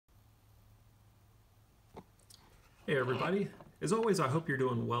Hey everybody, as always I hope you're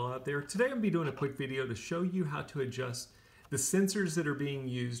doing well out there. Today I'm going to be doing a quick video to show you how to adjust the sensors that are being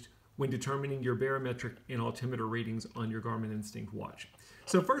used when determining your barometric and altimeter readings on your Garmin Instinct watch.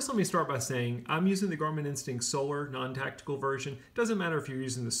 So first let me start by saying I'm using the Garmin Instinct Solar non-tactical version. Doesn't matter if you're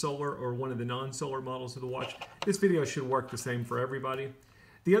using the Solar or one of the non-Solar models of the watch. This video should work the same for everybody.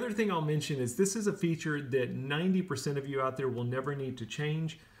 The other thing I'll mention is this is a feature that 90% of you out there will never need to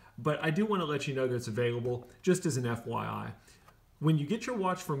change. But I do want to let you know that it's available just as an FYI. When you get your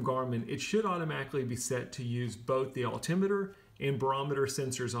watch from Garmin, it should automatically be set to use both the altimeter and barometer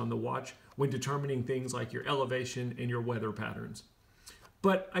sensors on the watch when determining things like your elevation and your weather patterns.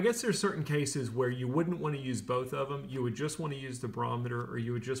 But I guess there's certain cases where you wouldn't want to use both of them. You would just want to use the barometer or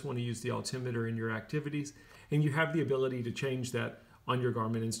you would just want to use the altimeter in your activities. And you have the ability to change that on your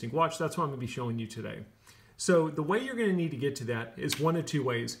Garmin Instinct watch. That's what I'm going to be showing you today. So the way you're going to need to get to that is one of two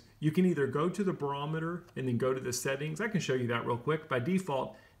ways. You can either go to the barometer and then go to the settings. I can show you that real quick. By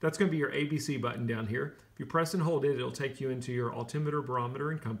default, that's going to be your ABC button down here. If you press and hold it, it'll take you into your altimeter, barometer,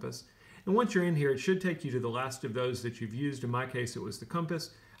 and compass. And once you're in here, it should take you to the last of those that you've used. In my case, it was the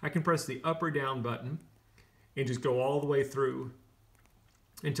compass. I can press the up or down button and just go all the way through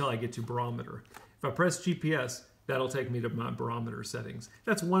until I get to barometer. If I press GPS, that'll take me to my barometer settings.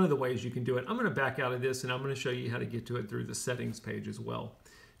 That's one of the ways you can do it. I'm going to back out of this and I'm going to show you how to get to it through the settings page as well.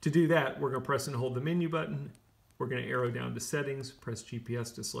 To do that, we're going to press and hold the menu button. We're going to arrow down to settings, press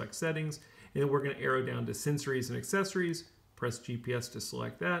GPS to select settings, and then we're going to arrow down to sensories and accessories, press GPS to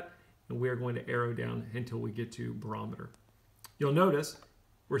select that, and we're going to arrow down until we get to barometer. You'll notice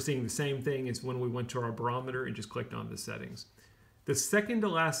we're seeing the same thing as when we went to our barometer and just clicked on the settings. The second to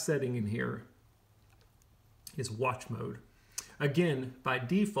last setting in here is watch mode. Again, by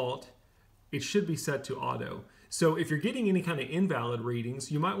default, it should be set to auto. So if you're getting any kind of invalid readings,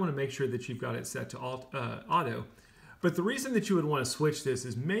 you might want to make sure that you've got it set to auto. But the reason that you would want to switch this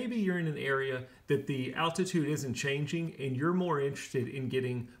is maybe you're in an area that the altitude isn't changing and you're more interested in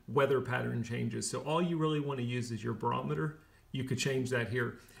getting weather pattern changes. So all you really want to use is your barometer. You could change that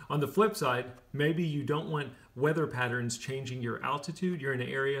here. On the flip side, maybe you don't want weather patterns changing your altitude. You're in an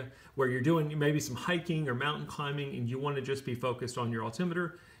area where you're doing maybe some hiking or mountain climbing and you want to just be focused on your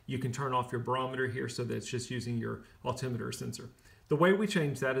altimeter. You can turn off your barometer here so that it's just using your altimeter sensor. The way we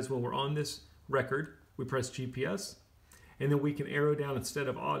change that is when we're on this record, we press GPS and then we can arrow down instead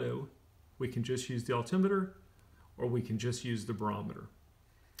of auto. We can just use the altimeter or we can just use the barometer.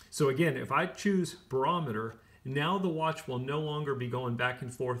 So again, if I choose barometer, now the watch will no longer be going back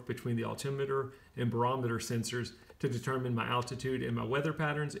and forth between the altimeter and barometer sensors to determine my altitude and my weather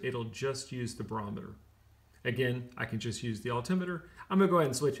patterns. It'll just use the barometer. Again, I can just use the altimeter. I'm going to go ahead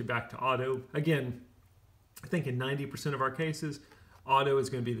and switch it back to auto. Again, I think in 90% of our cases, auto is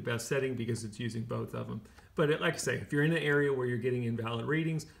going to be the best setting because it's using both of them. But like I say, if you're in an area where you're getting invalid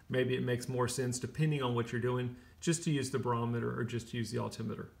readings, maybe it makes more sense, depending on what you're doing, just to use the barometer or just to use the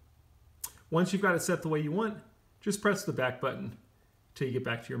altimeter. Once you've got it set the way you want, just press the back button till you get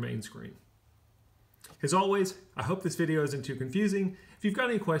back to your main screen. As always, I hope this video isn't too confusing. If you've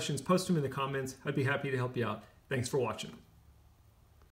got any questions, post them in the comments. I'd be happy to help you out. Thanks for watching.